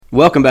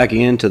Welcome back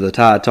in to the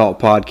Tide Talk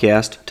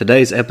podcast.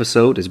 Today's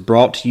episode is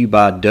brought to you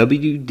by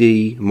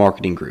WD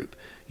Marketing Group.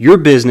 Your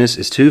business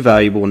is too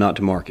valuable not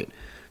to market.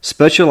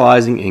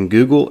 Specializing in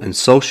Google and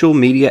social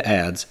media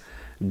ads,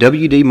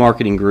 WD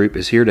Marketing Group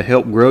is here to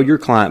help grow your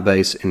client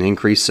base and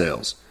increase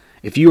sales.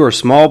 If you are a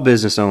small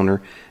business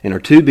owner and are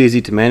too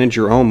busy to manage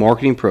your own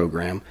marketing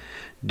program,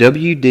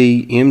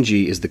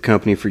 WDMG is the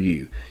company for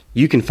you.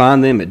 You can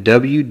find them at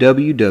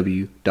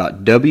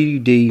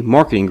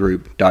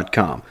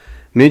www.wdmarketinggroup.com.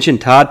 Mention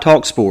Tide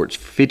Talk Sports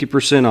for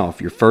 50%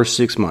 off your first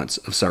 6 months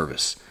of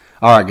service.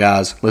 All right,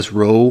 guys, let's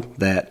roll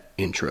that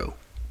intro.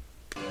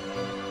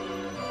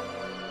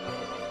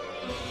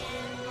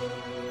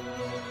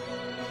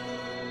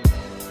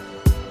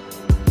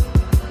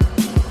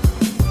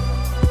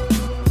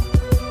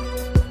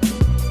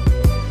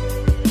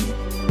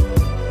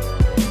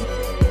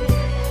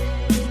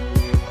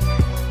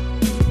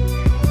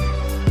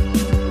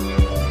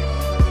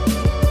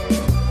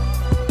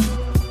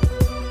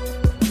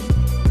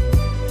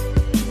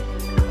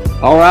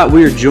 All right,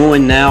 we are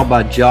joined now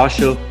by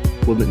Joshua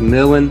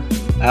McMillan,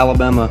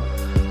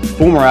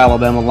 former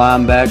Alabama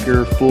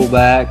linebacker,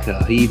 fullback.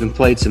 He even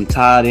played some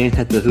tight end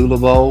at the Hula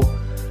Bowl.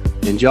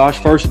 And Josh,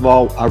 first of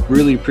all, I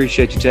really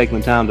appreciate you taking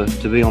the time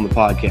to be on the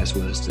podcast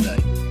with us today.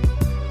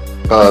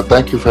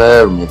 Thank you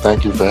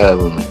for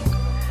having me.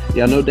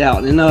 Yeah, no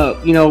doubt. And,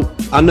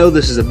 I know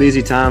this is a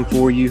busy time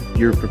for you.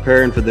 You're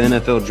preparing for the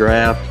NFL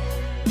draft.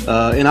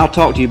 And I'll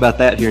talk to you about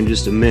that here in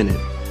just a minute.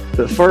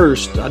 But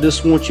first, I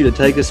just want you to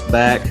take us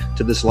back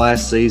to this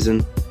last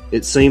season.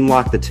 It seemed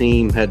like the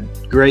team had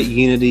great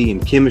unity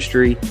and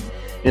chemistry.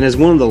 And as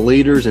one of the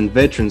leaders and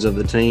veterans of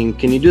the team,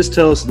 can you just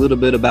tell us a little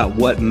bit about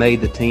what made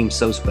the team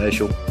so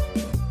special?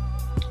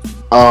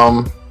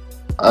 I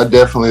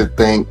definitely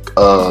think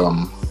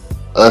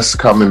us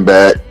coming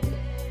back,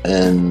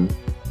 and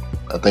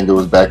I think it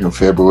was back in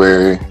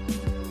February.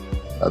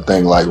 I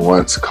think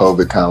once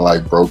COVID kind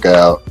of broke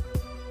out,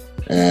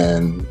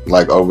 and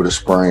over the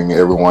spring,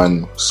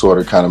 everyone sort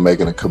of kind of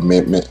making a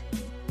commitment,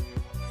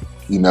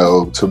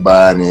 to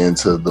buying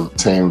into the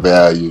team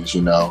values,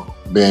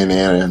 being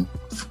in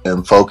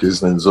and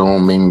focused in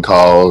Zoom meeting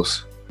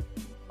calls,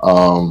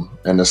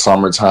 in the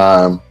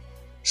summertime,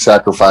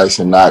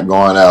 sacrificing not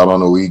going out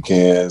on the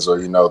weekends or,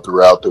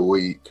 throughout the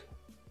week,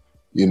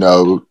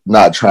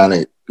 not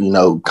trying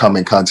to, come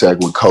in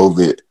contact with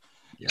COVID.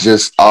 Yeah.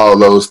 Just all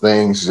those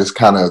things just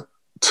kind of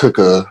took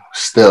a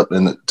step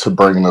to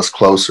bringing us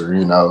closer.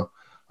 A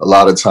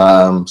lot of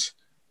times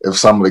if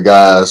some of the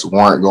guys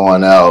weren't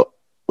going out,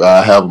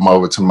 I have them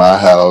over to my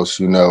house,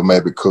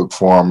 maybe cook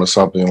for them or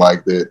something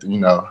like that,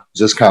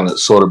 just kind of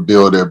sort of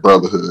build their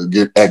brotherhood,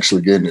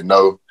 getting to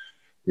know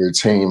your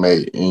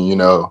teammate.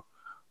 And,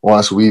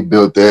 once we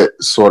built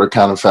that sort of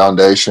kind of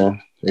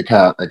foundation, it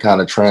kind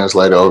of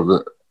translated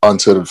over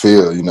onto the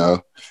field.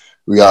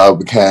 We all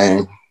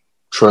became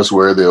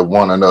trustworthy of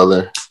one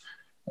another.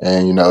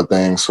 And,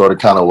 things sort of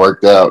kind of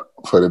worked out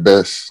for the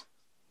best.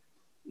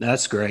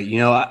 That's great.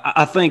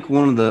 I think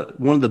one of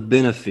the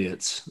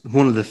benefits,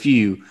 one of the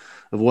few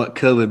of what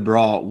COVID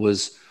brought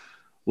was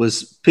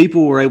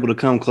people were able to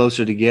come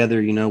closer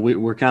together.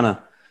 We're kind of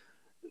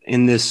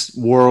in this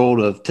world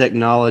of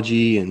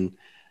technology and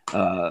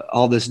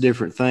all this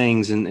different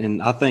things.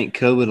 And I think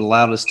COVID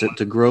allowed us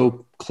to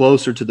grow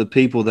closer to the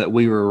people that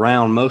we were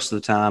around most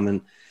of the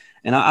time.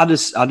 And I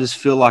just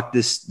feel like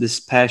this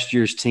past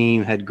year's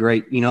team had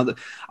great, I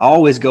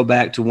always go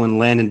back to when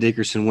Landon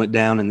Dickerson went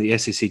down in the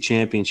SEC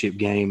championship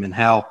game and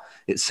how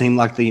it seemed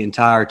like the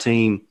entire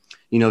team,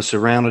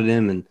 surrounded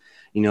him and,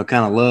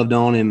 kind of loved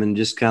on him and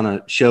just kind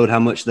of showed how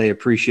much they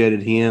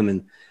appreciated him.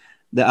 And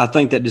I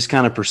think that just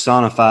kind of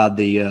personified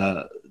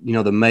the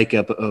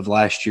makeup of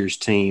last year's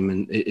team.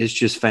 And it's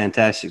just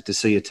fantastic to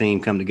see a team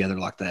come together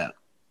like that.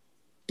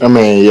 I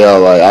mean, yeah,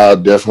 I'll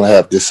definitely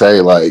have to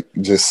say,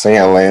 just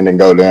seeing Landon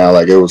go down,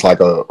 it was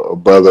like a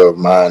brother of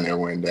mine that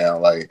went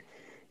down.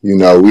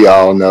 We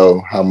all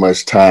know how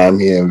much time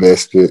he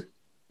invested,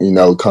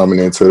 coming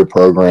into the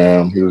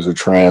program. He was a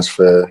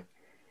transfer.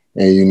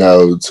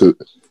 And,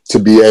 to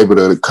be able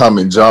to come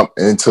and jump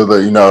into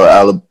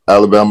the,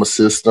 Alabama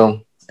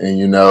system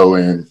and,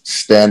 and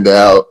stand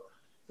out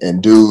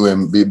and do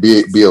and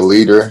be a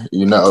leader,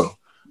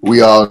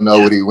 we all know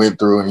what he went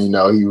through, and,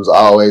 he was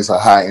always a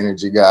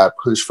high-energy guy,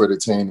 pushed for the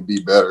team to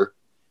be better.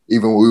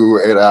 Even when we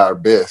were at our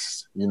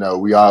best,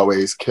 we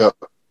always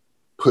kept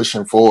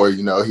pushing forward.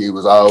 He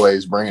was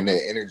always bringing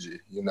that energy,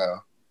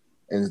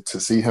 and to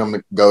see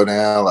him go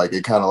down,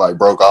 it kind of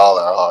broke all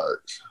our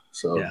hearts.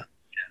 So, yeah.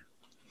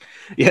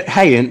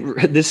 Hey, and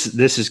this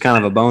is kind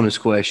of a bonus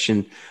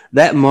question.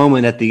 That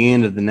moment at the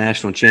end of the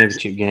national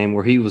championship game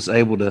where he was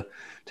able to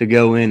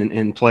go in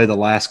and play the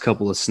last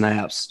couple of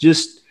snaps,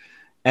 just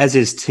as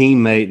his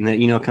teammate and that,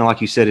 kind of like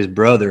you said, his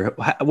brother,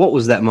 what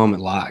was that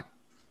moment like?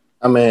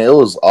 I mean, it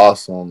was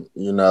awesome,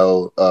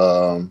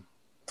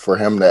 for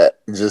him to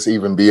just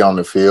even be on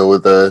the field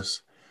with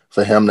us,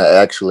 for him to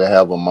actually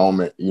have a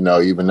moment,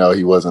 even though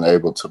he wasn't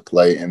able to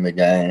play in the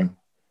game.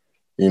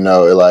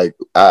 I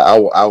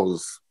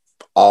was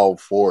all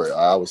for it.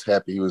 I was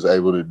happy he was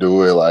able to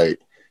do it.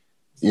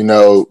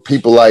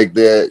 people like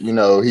that,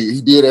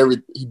 he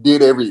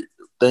did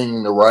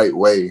everything the right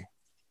way.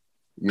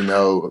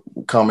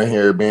 Coming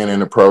here, being in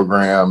the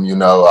program,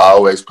 I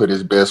always put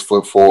his best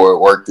foot forward,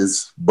 worked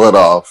his butt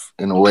off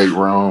in the weight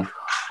room,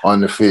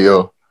 on the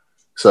field.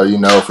 So,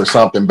 for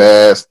something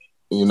bad,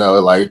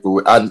 like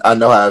I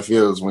know how it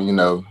feels when,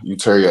 you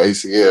tear your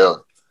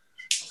ACL.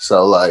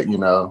 So, like,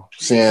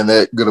 seeing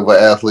that good of an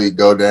athlete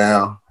go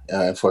down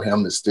and for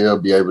him to still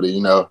be able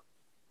to,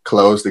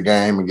 close the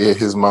game and get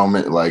his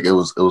moment, like it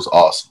was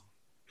awesome.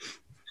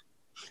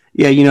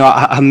 Yeah,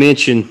 I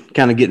mentioned,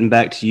 kind of getting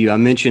back to you, I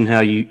mentioned how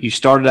you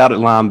started out at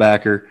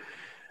linebacker.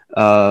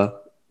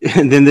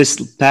 And then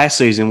this past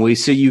season, we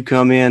see you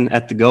come in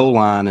at the goal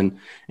line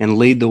and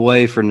lead the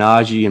way for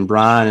Najee and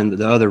Brian and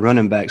the other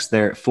running backs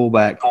there at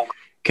fullback.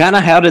 Kind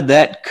of how did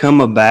that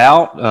come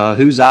about?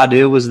 Whose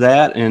idea was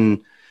that?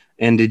 And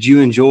did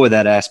you enjoy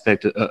that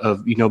aspect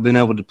of being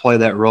able to play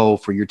that role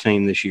for your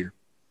team this year?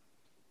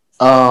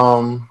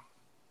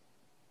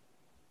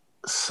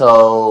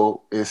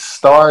 So it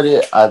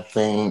started, I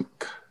think,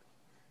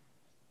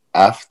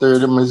 after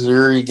the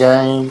Missouri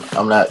game.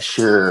 I'm not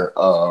sure.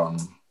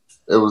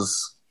 It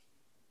was,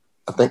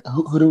 I think,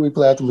 who did we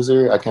play after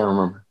Missouri? I can't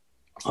remember.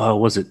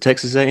 Was it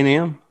Texas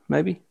A&M,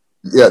 maybe?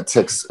 Yeah,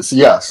 Texas.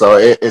 Yeah, so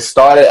it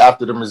started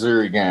after the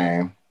Missouri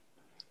game.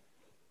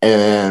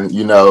 And,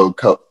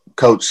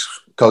 Coach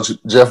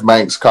Jeff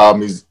Banks called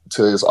me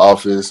to his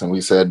office, and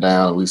we sat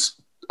down. We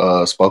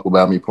spoke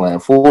about me playing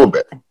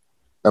fullback.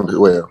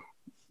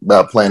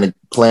 About playing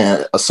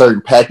a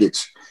certain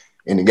package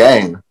in the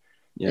game.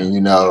 Yeah. And,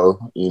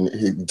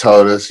 he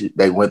told us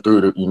they went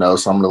through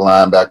some of the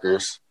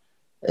linebackers,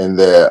 and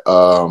that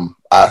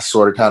I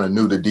sort of kind of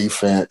knew the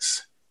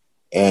defense.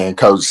 And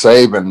Coach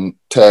Saban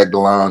tagged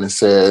along and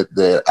said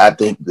that I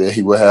think that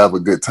he would have a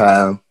good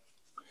time,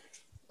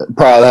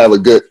 probably have a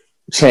good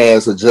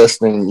chance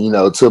adjusting,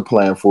 to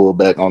playing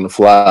fullback on the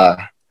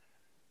fly.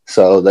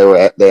 So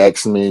they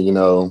asked me,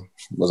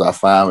 was I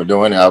fine with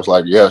doing it? I was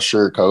like, yeah,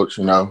 sure, Coach,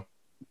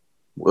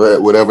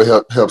 whatever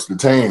helps the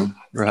team.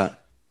 Right.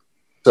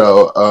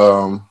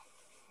 So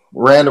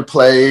ran the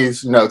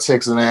plays,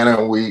 Texas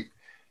A&M week,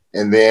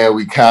 and then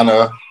we kind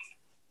of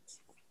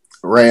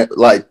ran,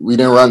 like, we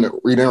didn't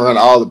run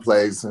all the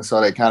plays, and so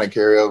they kind of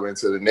carry over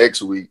into the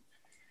next week.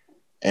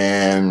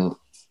 And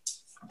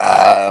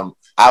I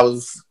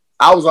was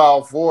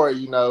all for it,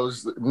 it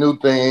was a new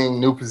thing,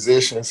 new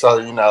position.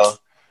 So,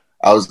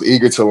 I was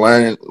eager to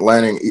learning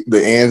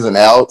the ins and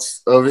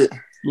outs of it.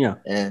 Yeah.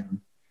 And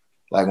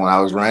like when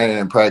I was running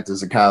in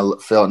practice, it kind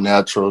of felt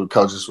natural.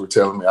 Coaches were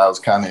telling me I was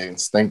kind of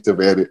instinctive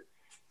at it.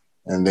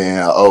 And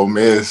then Ole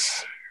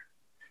Miss,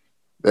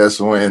 that's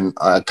when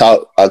I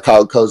caught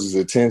Coach's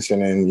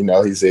attention, and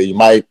he said, you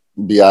might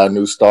be our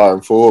new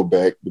starting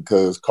fullback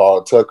because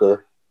Carl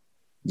Tucker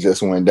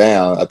just went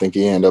down. I think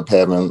he ended up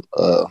having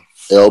an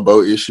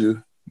elbow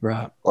issue,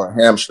 right, or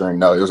a hamstring.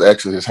 No, it was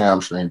actually his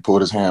hamstring. He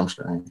pulled his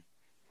hamstring,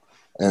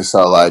 and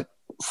so like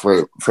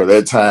for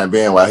that time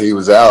being while he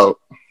was out,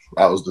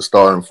 I was the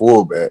starting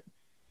fullback.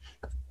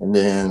 And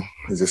then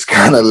it just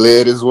kind of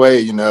led his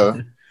way,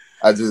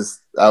 I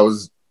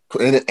was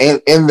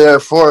in there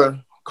for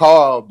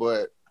Carl,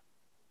 but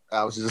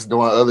I was just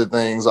doing other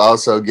things,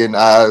 also getting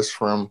eyes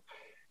from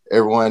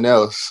everyone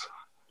else.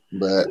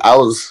 But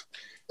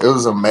it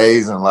was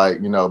amazing,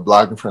 like,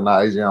 blocking for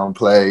Najee on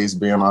plays,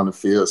 being on the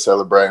field,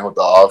 celebrating with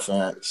the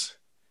offense.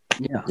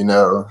 Yeah.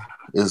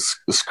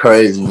 It's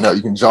crazy.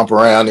 You can jump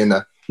around in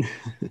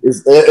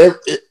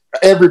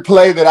every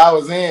play that I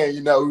was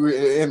in, we were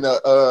in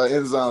the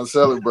end zone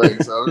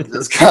celebrating. So it was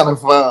just kind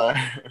of fun.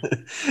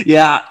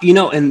 Yeah.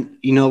 And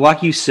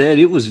like you said,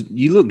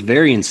 you looked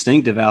very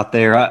instinctive out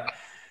there.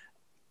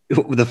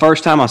 The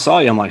first time I saw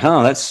you, I'm like,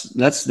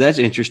 that's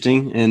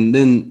interesting. And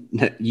then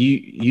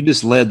you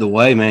just led the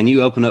way, man.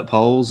 You opened up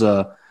holes,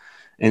 and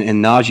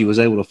Najee was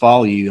able to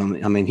follow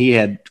you. I mean, he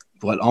had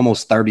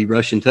almost 30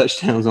 rushing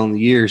touchdowns on the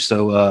year.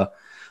 So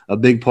a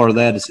big part of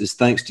that is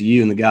thanks to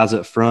you and the guys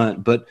up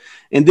front.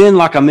 And then,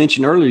 like I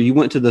mentioned earlier, you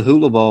went to the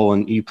Hula Bowl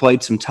and you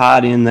played some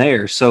tight end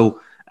there.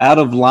 So out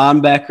of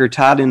linebacker,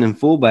 tight end, and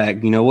fullback,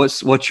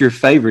 what's your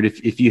favorite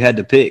if you had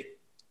to pick?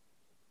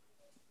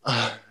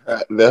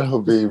 That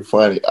would be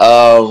funny.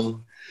 Because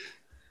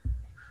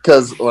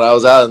when I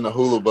was out in the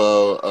Hula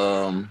Bowl,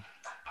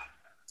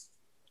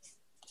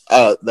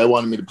 they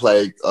wanted me to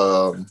play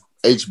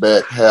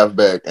H-back,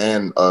 halfback,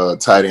 and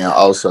tight end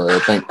also. I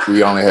think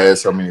we only had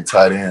so many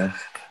tight ends.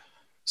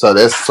 So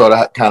that's sort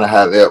of kind of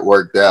how that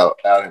worked out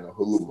in the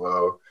Hula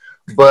Bowl.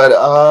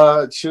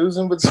 But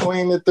choosing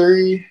between the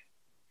three,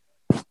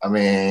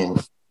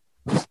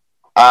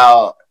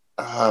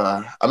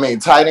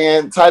 tight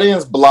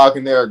ends block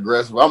and they're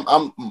aggressive.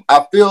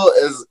 I feel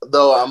as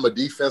though I'm a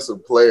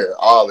defensive player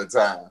all the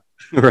time.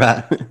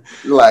 Right.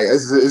 Like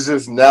it's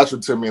just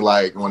natural to me.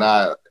 Like when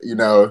I,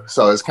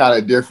 so it's kind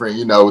of different,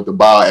 with the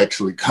ball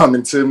actually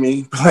coming to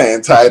me,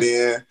 playing tight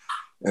end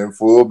and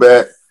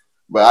fullback.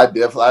 But I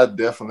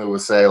definitely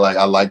would say, like,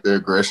 I like the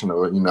aggression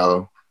of,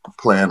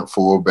 playing a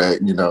fullback.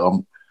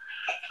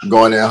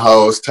 going in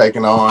holes,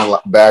 taking on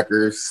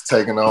backers,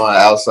 taking on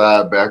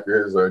outside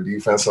backers or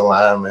defensive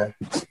linemen.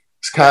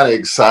 It's kind of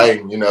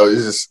exciting, you know.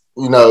 It's just,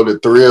 you know, the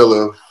thrill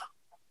of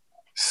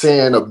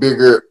seeing a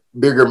bigger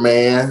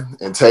man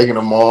and taking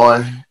them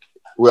on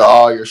with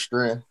all your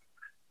strength.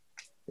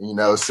 You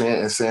know,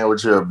 seeing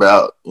what you're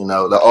about. You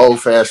know, the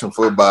old-fashioned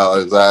football,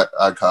 as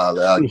I call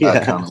it. I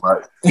kind of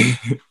like.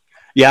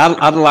 Yeah,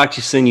 I'd like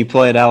to see you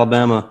play at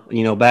Alabama.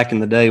 You know, back in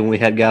the day when we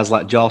had guys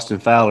like Justin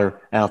Fowler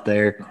out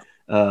there,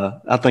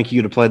 I think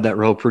you'd have played that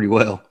role pretty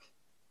well.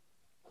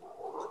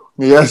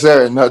 Yes,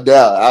 sir, no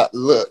doubt.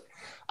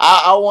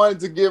 I wanted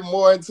to get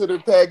more into the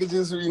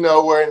packages, you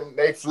know, where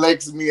they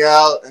flex me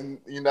out, and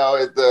you know,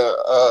 at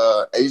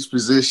the H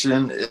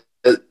position,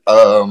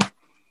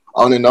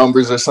 on the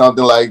numbers or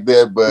something like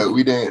that. But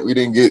we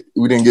didn't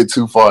get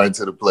too far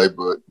into the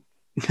playbook.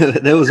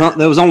 there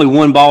was only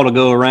one ball to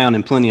go around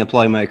and plenty of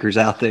playmakers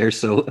out there.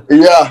 So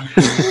yeah.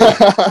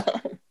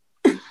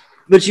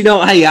 But you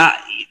know, hey,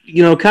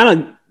 kind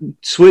of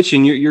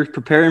switching. You're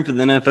preparing for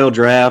the NFL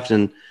draft,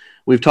 and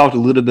we've talked a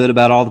little bit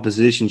about all the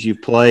positions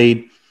you've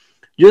played.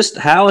 Just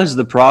how has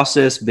the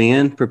process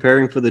been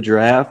preparing for the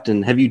draft,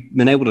 and have you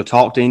been able to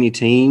talk to any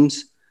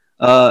teams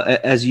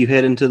as you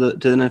head into the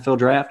NFL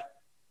draft?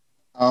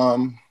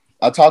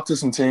 I talked to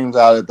some teams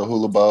out at the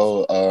Hula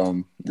Bowl,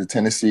 the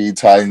Tennessee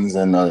Titans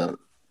and the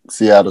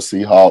Seattle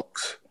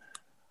Seahawks,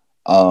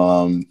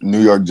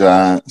 New York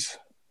Giants.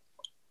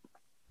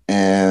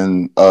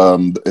 And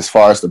as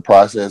far as the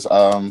process,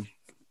 I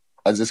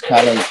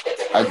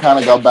kind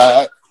of go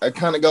by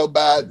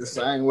it the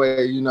same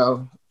way, you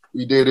know,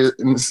 we did it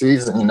in the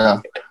season, you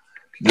know.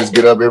 Just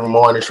get up every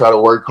morning, try to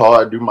work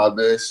hard, do my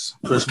best,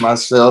 push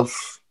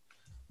myself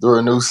through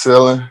a new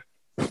ceiling,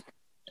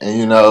 and,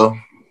 you know,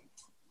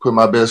 put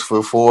my best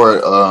foot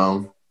forward.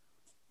 I'm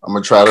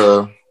going to try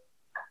to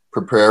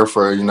prepare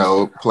for, you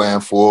know, playing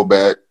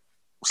fullback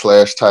 /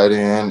 tight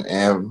end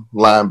and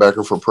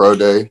linebacker for pro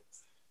day.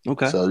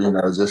 Okay. So, you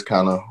know, just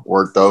kind of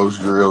work those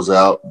drills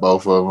out,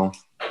 both of them,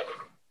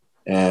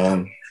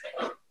 and,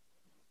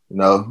 you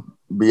know,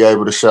 be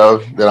able to show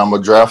that I'm a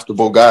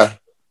draftable guy.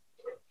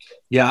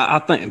 Yeah, I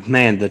think,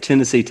 man, the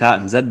Tennessee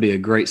Titans, that'd be a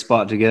great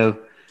spot to go.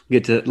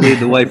 Get to lead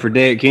the way for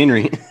Derrick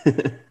Henry.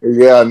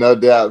 Yeah, no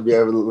doubt. Be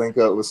able to link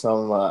up with some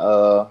of my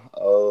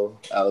old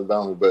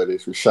Alabama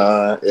buddies,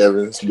 Rashawn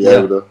Evans, be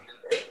able to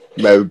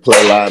maybe play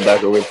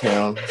linebacker with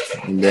him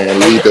and then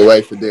lead the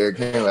way for Derrick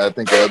Henry. I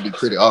think that would be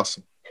pretty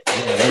awesome.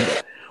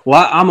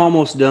 Well, I'm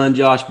almost done,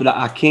 Josh, but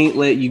I can't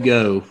let you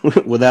go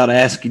without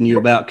asking you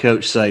about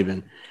Coach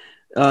Saban.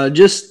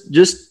 Just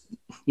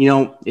you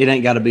know, it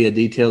ain't got to be a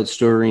detailed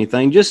story or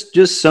anything.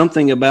 Just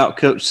something about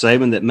Coach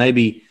Saban that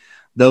maybe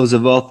those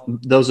of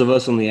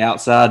us on the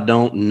outside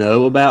don't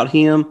know about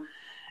him.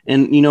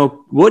 And, you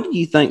know, what do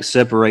you think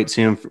separates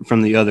him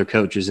from the other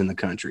coaches in the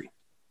country?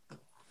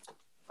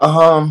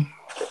 I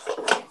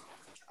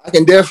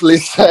can definitely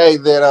say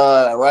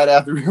that right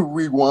after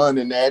we won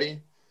the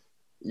Natty,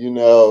 you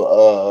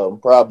know,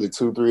 probably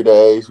 2-3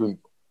 days, we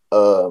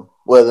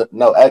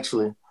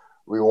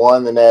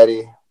won the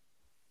Natty,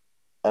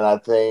 and I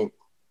think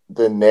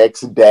the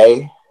next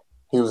day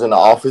he was in the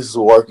office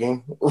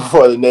working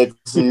for the next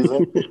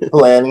season,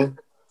 planning.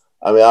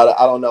 I mean,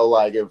 I don't know,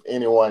 like, if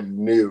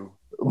anyone knew,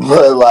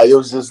 but, like, it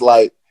was just,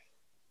 like,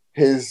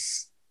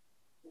 his,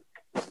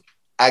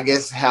 I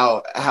guess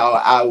how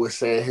I would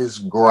say his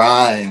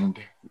grind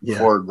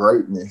for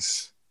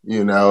greatness,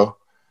 you know?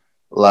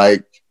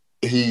 Like,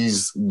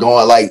 he's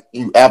going, like,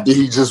 after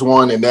he just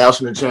won the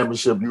national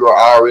championship, you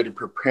are already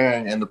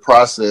preparing in the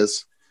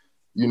process,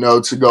 you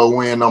know, to go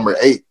win number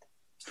 8.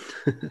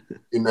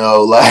 You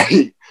know,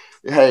 like,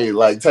 hey,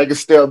 like, take a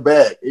step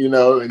back, you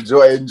know,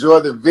 enjoy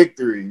the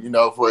victory, you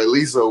know, for at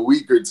least a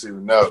week or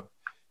two. No,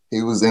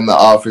 he was in the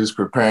office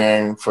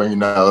preparing for, you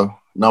know,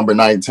 number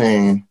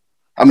 19.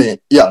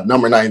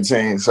 Number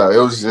 19. So it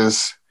was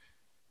just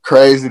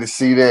crazy to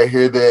see that,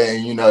 hear that,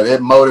 and, you know,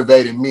 that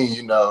motivated me,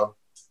 you know,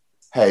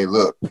 hey,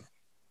 look,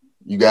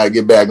 you got to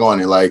get back on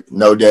it. Like,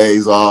 no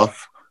days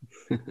off,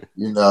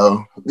 you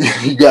know,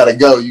 you got to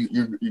go.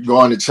 You're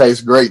going to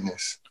chase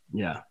greatness.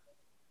 Yeah.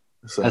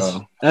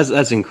 So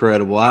that's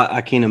incredible.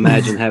 I can't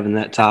imagine having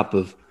that type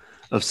of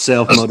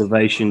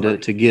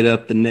self-motivation to get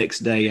up the next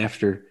day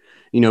after,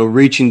 you know,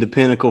 reaching the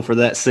pinnacle for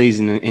that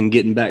season and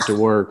getting back to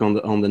work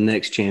on the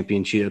next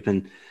championship.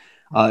 And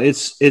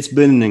it's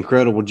been an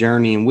incredible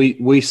journey, and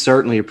we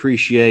certainly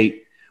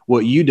appreciate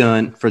what you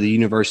done for the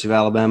University of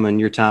Alabama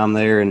and your time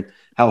there and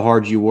how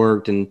hard you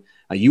worked. And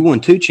you won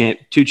two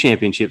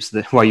championships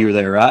while you were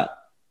there, right?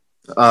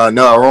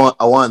 No,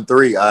 I won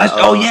 3. 3.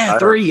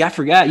 I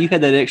forgot you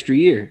had that extra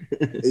year.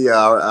 Yeah,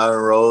 I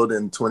enrolled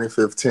in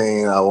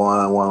 2015. I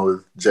won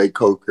with Jay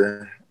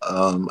Coker.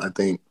 I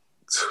think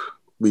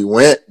we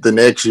went the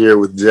next year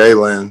with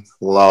Jalen,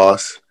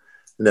 lost.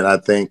 And then I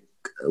think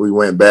we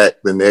went back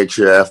the next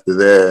year after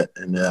that.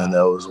 And then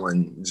that was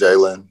when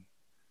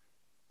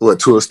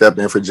Tua stepped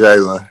in for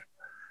Jalen.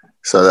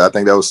 So I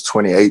think that was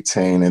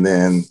 2018 and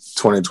then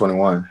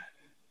 2021.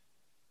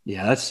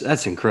 Yeah,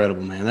 that's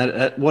incredible,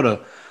 man.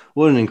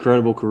 What an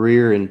incredible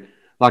career. And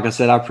like I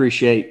said, I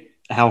appreciate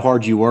how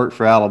hard you work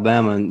for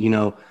Alabama.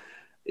 And,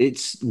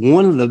 it's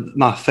one of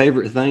my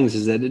favorite things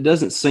is that it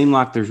doesn't seem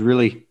like there's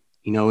really,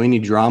 any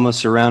drama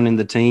surrounding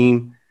the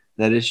team,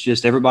 that it's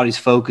just everybody's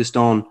focused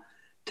on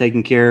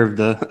taking care of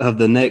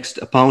the next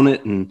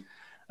opponent. And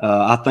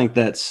I think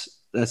that's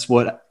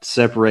what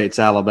separates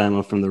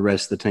Alabama from the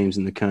rest of the teams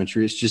in the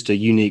country. It's just a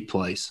unique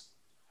place.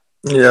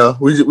 Yeah,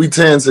 we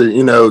tend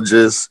to,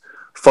 just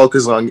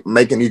focus on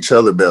making each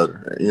other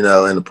better. In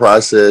the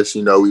process,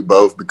 we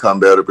both become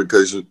better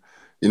because,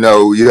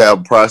 you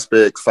have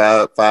prospects,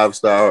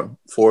 5-star,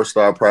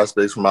 4-star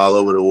prospects from all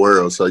over the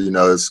world. So,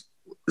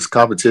 it's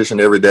competition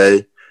every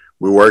day.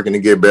 We're working to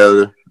get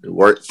better,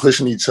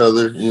 pushing each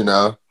other,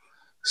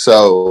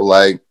 So,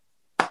 like,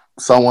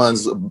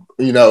 someone's,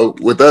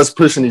 with us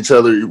pushing each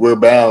other, we're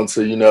bound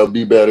to,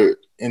 be better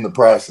in the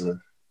process.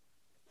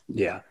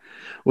 Yeah.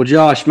 Well,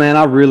 Josh, man,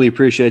 I really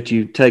appreciate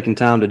you taking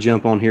time to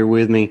jump on here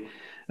with me.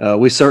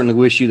 We certainly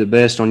wish you the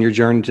best on your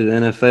journey to the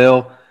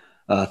NFL.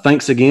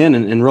 Thanks again,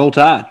 and Roll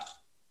Tide.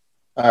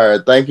 All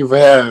right. Thank you for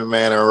having me,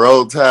 man, and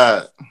Roll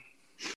Tide.